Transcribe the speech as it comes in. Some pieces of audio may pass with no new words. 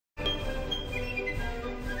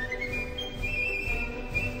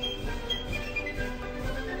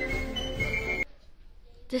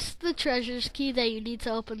This is the treasurer's key that you need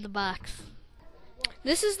to open the box.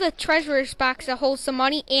 This is the treasurer's box that holds the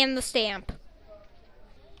money and the stamp.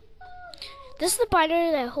 This is the binder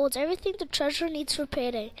that holds everything the treasurer needs for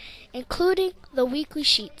payday, including the weekly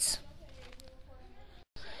sheets.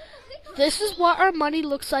 This is what our money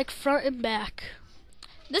looks like front and back.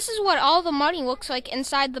 This is what all the money looks like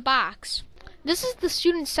inside the box. This is the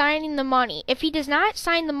student signing the money. If he does not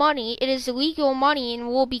sign the money, it is illegal money and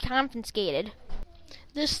will be confiscated.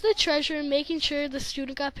 This is the treasurer making sure the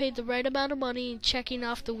student got paid the right amount of money and checking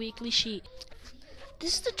off the weekly sheet.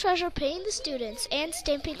 This is the treasurer paying the students and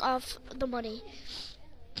stamping off the money.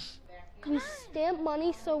 We stamp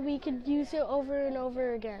money so we could use it over and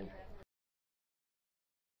over again.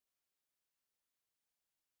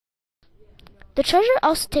 The treasurer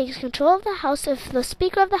also takes control of the house if the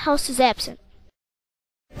Speaker of the House is absent.